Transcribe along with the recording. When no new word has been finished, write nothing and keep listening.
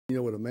You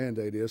know what a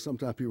mandate is.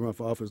 Sometimes people run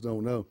for office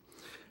don't know.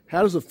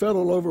 How does the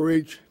federal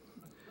overreach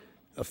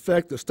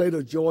affect the state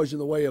of Georgia in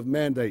the way of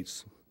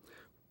mandates?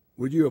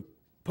 Would you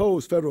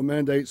oppose federal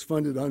mandates,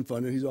 funded or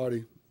unfunded? He's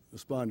already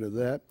responded to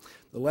that.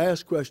 The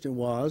last question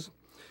was,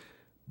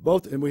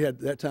 and we had,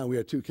 that time we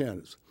had two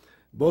candidates.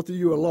 Both of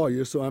you are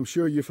lawyers, so I'm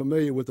sure you're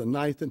familiar with the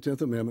 9th and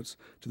 10th Amendments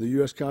to the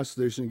U.S.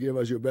 Constitution. Give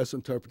us your best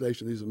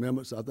interpretation of these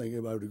amendments. I think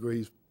everybody would agree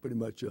he's pretty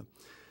much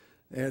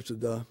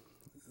answered that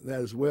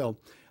as well.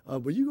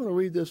 Were you going to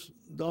read this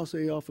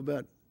dossier off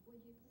about?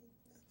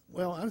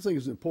 Well, I think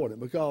it's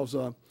important because,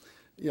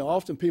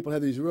 often people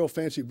have these real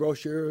fancy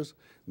brochures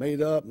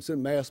made up and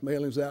send mass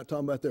mailings out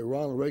talking about their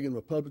Ronald Reagan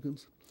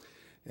Republicans.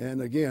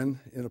 And again,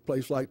 in a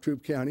place like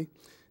Troup County,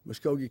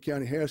 Muskogee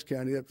County, Harris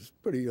County, that's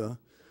pretty,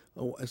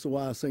 that's a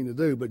wise thing to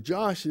do. But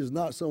Josh is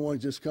not someone who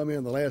just come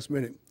in the last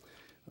minute.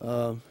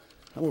 I'm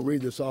going to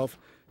read this off.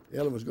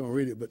 Ellen was going to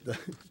read it, but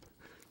it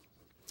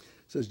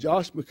says,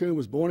 Josh McKoon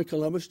was born in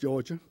Columbus,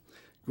 Georgia,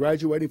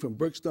 graduating from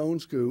Brookstone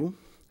School.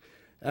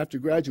 After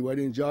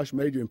graduating, Josh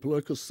majored in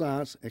political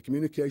science and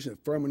communication at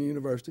Furman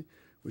University,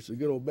 which is a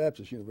good old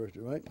Baptist university,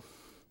 right?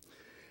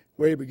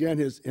 Where he began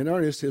in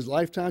earnest his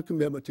lifetime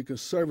commitment to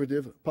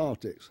conservative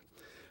politics.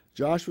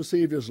 Josh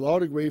received his law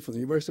degree from the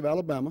University of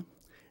Alabama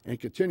and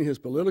continued his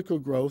political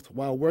growth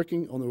while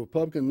working on the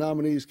Republican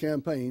nominee's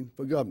campaign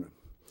for governor.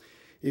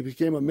 He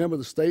became a member of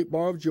the State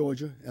Bar of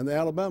Georgia and the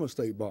Alabama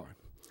State Bar,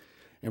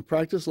 and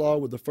practiced law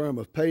with the firm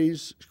of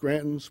Page,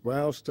 Scranton,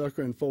 Sprouse,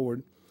 Tucker, and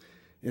Ford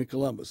in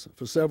Columbus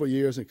for several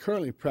years, and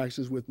currently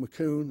practices with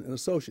McKoon and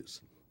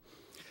Associates.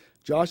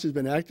 Josh has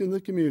been active in the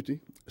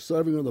community,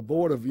 serving on the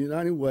board of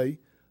United Way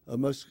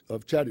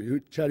of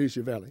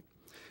Chattahoochee Valley,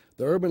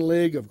 the Urban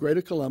League of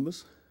Greater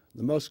Columbus,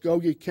 the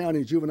Muskogee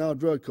County Juvenile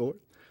Drug Court,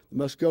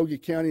 the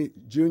Muskogee County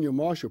Junior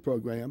Marshal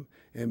Program,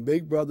 and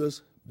Big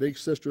Brothers Big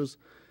Sisters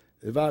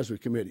Advisory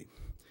Committee.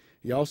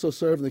 He also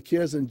served in the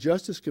Kids and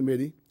Justice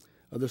Committee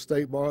of the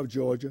State Bar of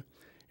Georgia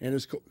and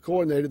has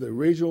coordinated the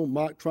Regional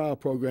Mock Trial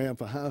Program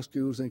for high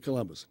schools in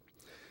Columbus.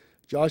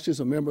 Josh is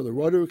a member of the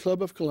Rotary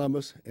Club of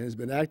Columbus and has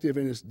been active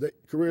in his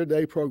Career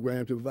Day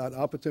program to provide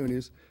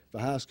opportunities for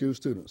high school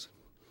students.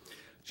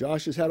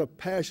 Josh has had a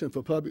passion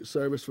for public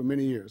service for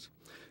many years.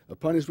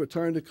 Upon his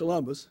return to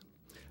Columbus,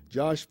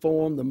 Josh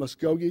formed the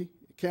Muskogee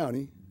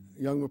County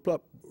Young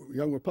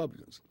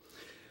Republicans.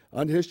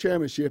 Under his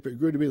chairmanship, it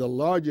grew to be the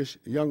largest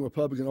young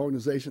Republican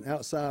organization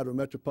outside of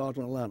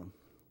metropolitan Atlanta.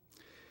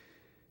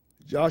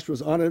 Josh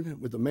was honored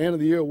with the Man of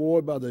the Year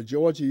award by the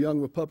Georgia Young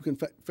Republican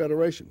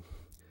Federation.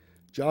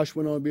 Josh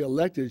went on to be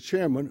elected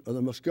chairman of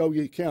the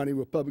Muskogee County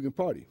Republican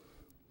Party.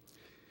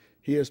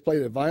 He has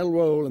played a vital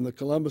role in the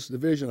Columbus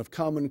division of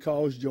Common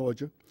Cause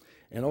Georgia,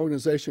 an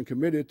organization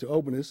committed to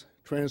openness,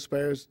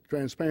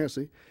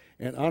 transparency,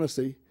 and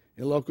honesty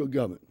in local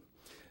government.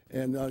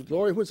 And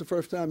Gloria, when's the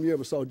first time you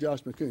ever saw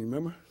Josh McKoon?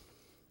 Remember?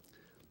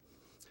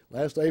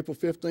 Last April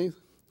 15th?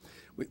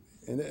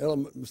 And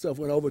Ellen and myself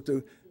went over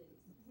to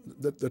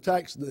the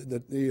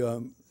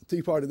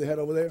Tea Party they had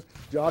over there.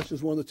 Josh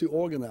is one of the two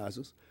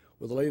organizers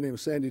with a lady named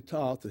Sandy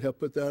Toth that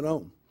helped put that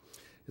on.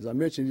 As I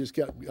mentioned, he just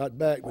got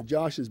back, but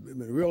Josh has been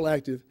real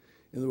active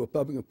in the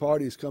Republican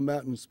Party. He's come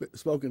out and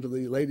spoken to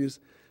the ladies,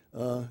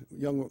 I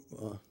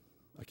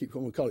keep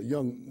going to call it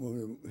young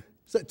women.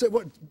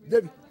 What,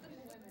 Debbie?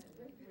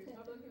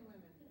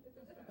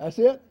 That's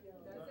it?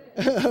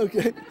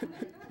 Okay.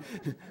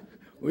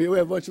 We have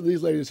a bunch of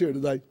these ladies here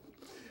today.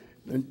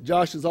 And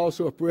Josh is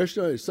also a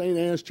parishioner at St.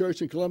 Anne's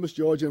Church in Columbus,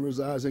 Georgia, and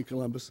resides in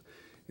Columbus,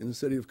 in the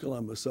city of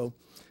Columbus. So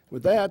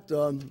with that,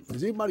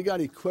 has anybody got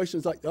any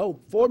questions?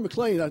 Ford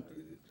McLean,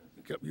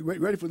 you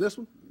ready for this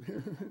one?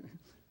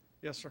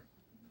 Yes, sir.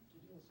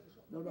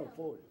 No,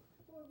 Ford.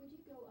 Ford, would you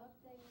go up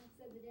there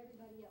so that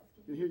everybody else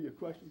Can you hear your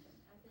question?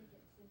 I think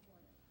it's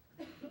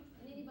important.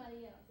 And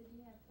anybody else, if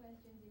you have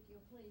questions, if you'll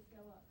please go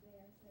up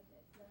there so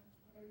that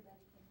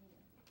everybody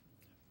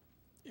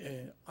can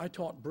hear. I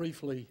taught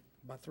briefly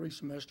about 3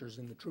 semesters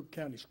in the Troup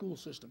County school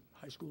system,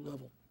 high school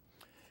level.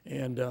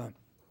 And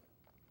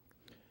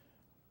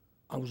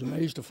I was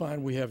amazed to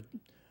find we have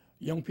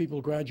young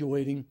people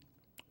graduating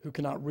who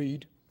cannot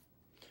read.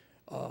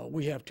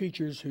 We have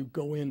teachers who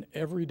go in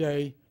every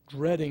day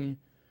dreading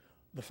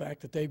the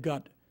fact that they've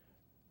got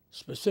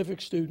specific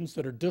students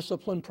that are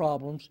discipline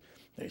problems.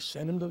 They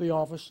send them to the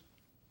office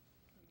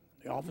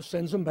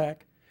sends them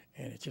back,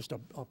 and it's just a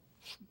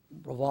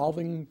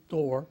revolving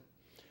door.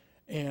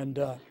 And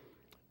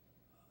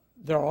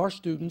there are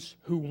students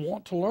who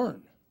want to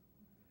learn,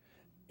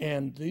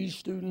 and these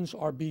students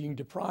are being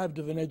deprived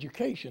of an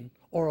education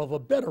or of a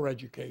better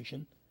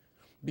education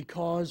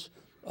because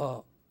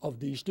of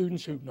these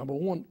students who, number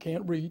one,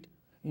 can't read,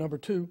 number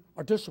two,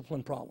 are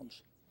discipline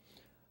problems.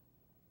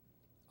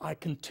 I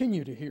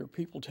continue to hear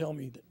people tell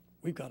me that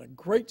we've got a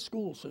great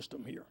school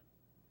system here.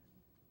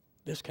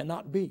 This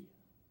cannot be.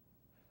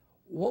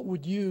 What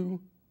would you,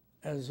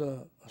 as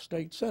a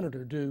state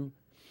senator, do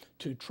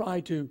to try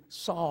to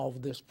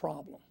solve this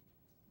problem?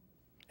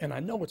 And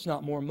I know it's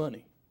not more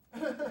money.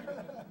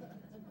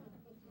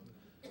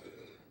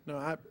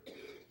 No,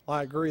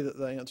 I agree that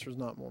the answer is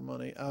not more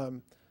money.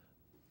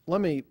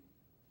 let me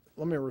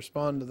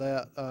respond to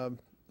that.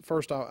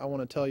 First, I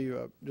want to tell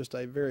you just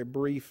a very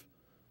brief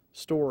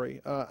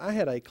story. I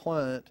had a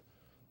client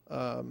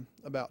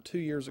about 2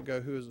 years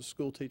ago who is a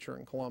school teacher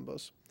in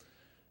Columbus,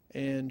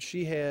 and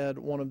she had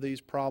one of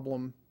these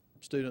problem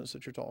students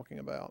that you're talking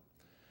about.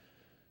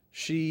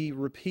 She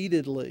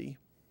repeatedly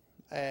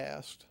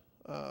asked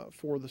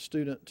for the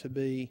student to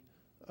be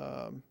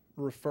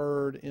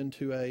referred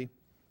into a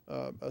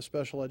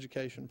special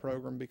education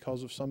program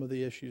because of some of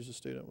the issues the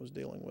student was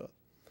dealing with.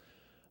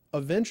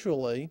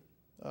 Eventually,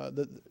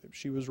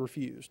 she was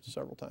refused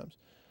several times.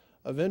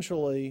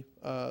 Eventually,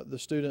 the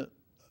student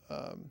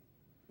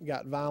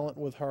got violent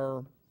with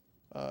her.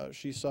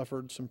 She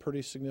suffered some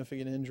pretty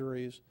significant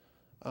injuries,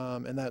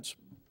 and that's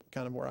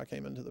kind of where I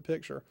came into the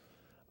picture.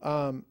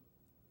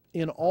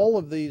 In all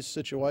of these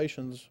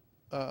situations,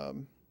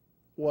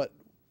 what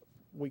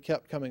we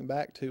kept coming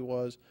back to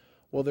was,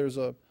 well, there's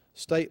a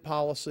state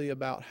policy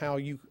about how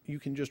you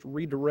can just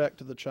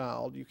redirect the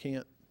child. You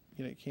can't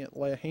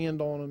lay a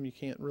hand on them. You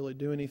can't really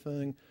do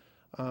anything.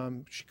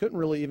 She couldn't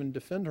really even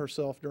defend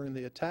herself during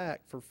the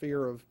attack for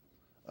fear of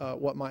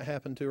what might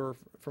happen to her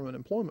from an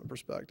employment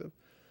perspective.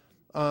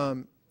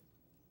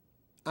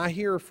 I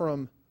hear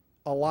from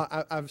a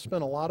lot. I've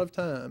spent a lot of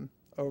time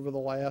over the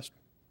last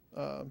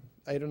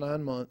 8 or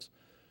 9 months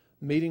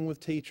meeting with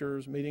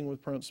teachers, meeting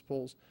with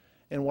principals,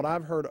 and what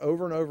I've heard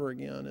over and over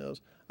again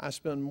is I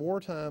spend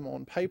more time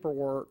on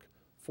paperwork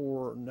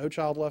for No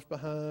Child Left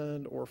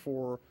Behind or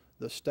for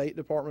the State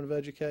Department of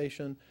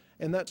Education,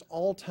 and that's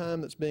all time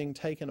that's being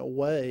taken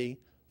away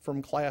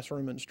from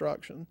classroom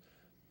instruction.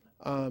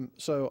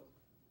 So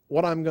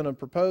what I'm going to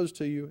propose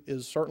to you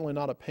is certainly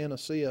not a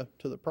panacea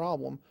to the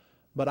problem,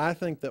 but I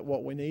think that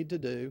what we need to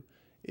do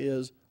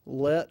is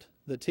let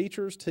the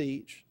teachers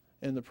teach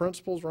and the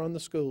principals run the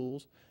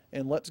schools,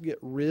 and let's get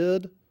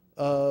rid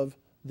of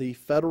the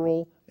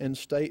federal and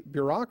state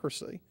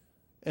bureaucracy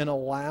and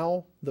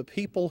allow the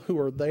people who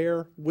are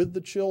there with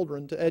the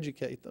children to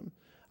educate them.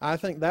 I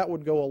think that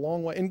would go a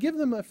long way, and give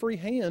them a free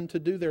hand to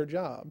do their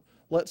job.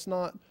 Let's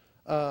not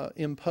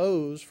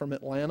impose from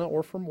Atlanta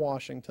or from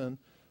Washington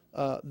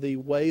the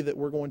way that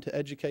we're going to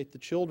educate the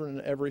children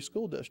in every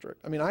school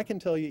district. I mean, I can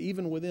tell you,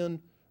 even within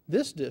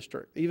this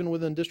district, even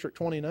within District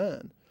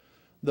 29,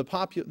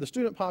 the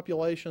student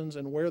populations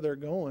and where they're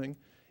going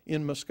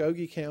in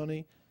Muskogee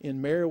County,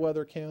 in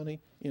Meriwether County,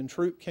 in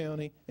Troup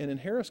County, and in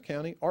Harris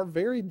County are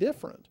very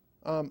different.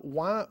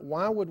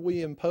 Why would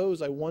we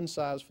impose a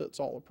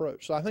one-size-fits-all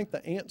approach? So I think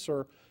the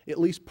answer, at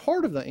least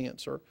part of the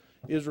answer,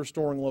 is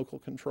restoring local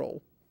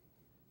control.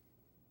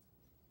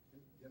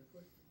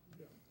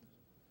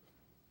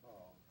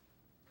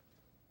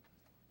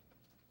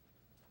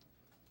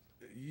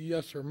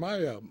 Yes, sir.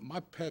 My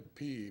pet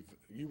peeve,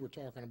 you were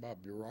talking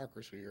about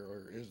bureaucracy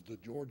earlier, is the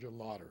Georgia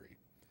lottery.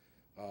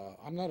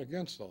 I'm not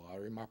against the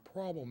lottery. My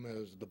problem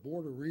is the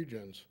Board of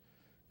Regents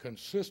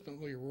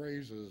consistently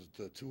raises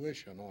the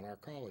tuition on our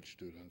college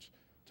students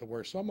to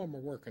where some of them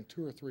are working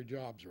 2 or 3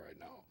 jobs right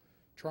now,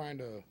 trying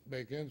to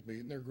make ends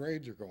meet, and their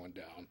grades are going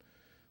down.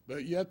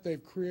 But yet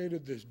they've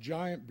created this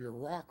giant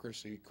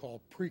bureaucracy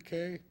called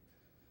pre-K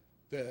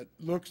that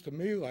looks to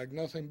me like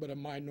nothing but a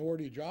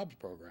minority jobs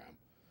program.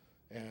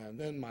 And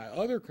then my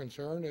other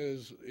concern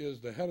is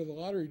the head of the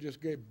lottery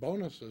just gave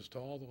bonuses to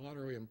all the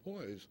lottery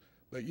employees,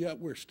 but yet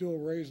we're still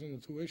raising the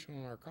tuition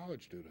on our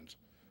college students.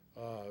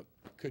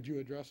 Could you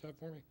address that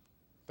for me?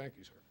 Thank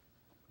you, sir.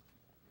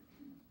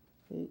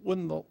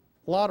 When the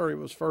lottery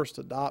was first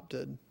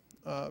adopted,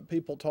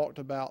 people talked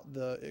about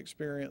the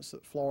experience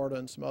that Florida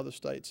and some other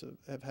states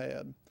have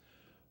had,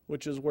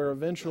 which is where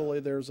eventually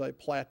there's a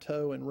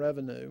plateau in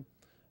revenue,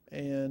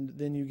 and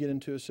then you get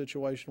into a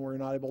situation where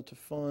you're not able to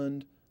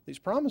fund these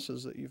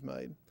promises that you've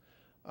made.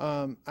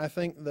 I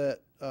think that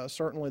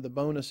certainly the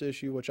bonus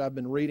issue, which I've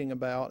been reading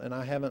about, and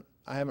I haven't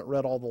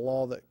read all the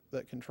law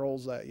that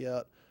controls that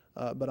yet,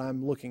 but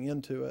I'm looking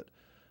into it.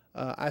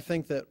 I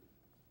think that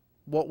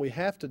what we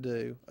have to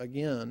do,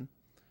 again,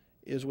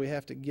 is we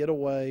have to get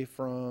away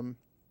from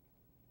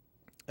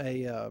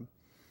a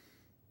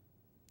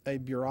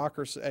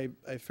bureaucracy,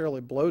 a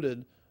fairly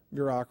bloated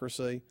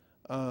bureaucracy,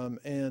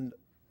 and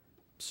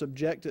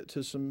subject it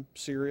to some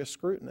serious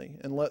scrutiny,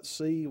 and let's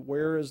see,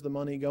 where is the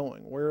money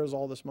going? Where is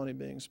all this money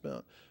being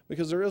spent?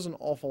 Because there is an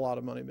awful lot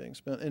of money being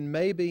spent, and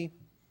maybe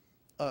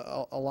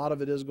a lot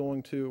of it is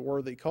going to a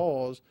worthy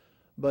cause,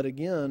 but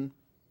again,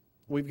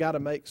 we've got to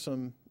make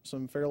some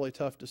fairly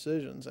tough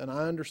decisions. And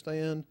I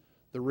understand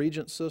the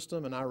regent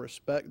system, and I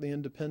respect the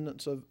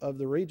independence of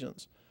the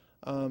regents,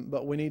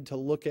 but we need to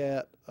look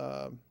at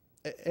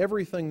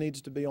everything needs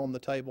to be on the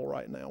table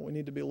right now. We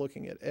need to be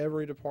looking at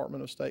every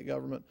department of state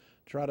government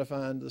to try to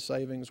find the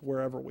savings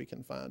wherever we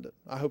can find it.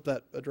 I hope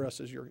that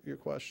addresses your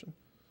question.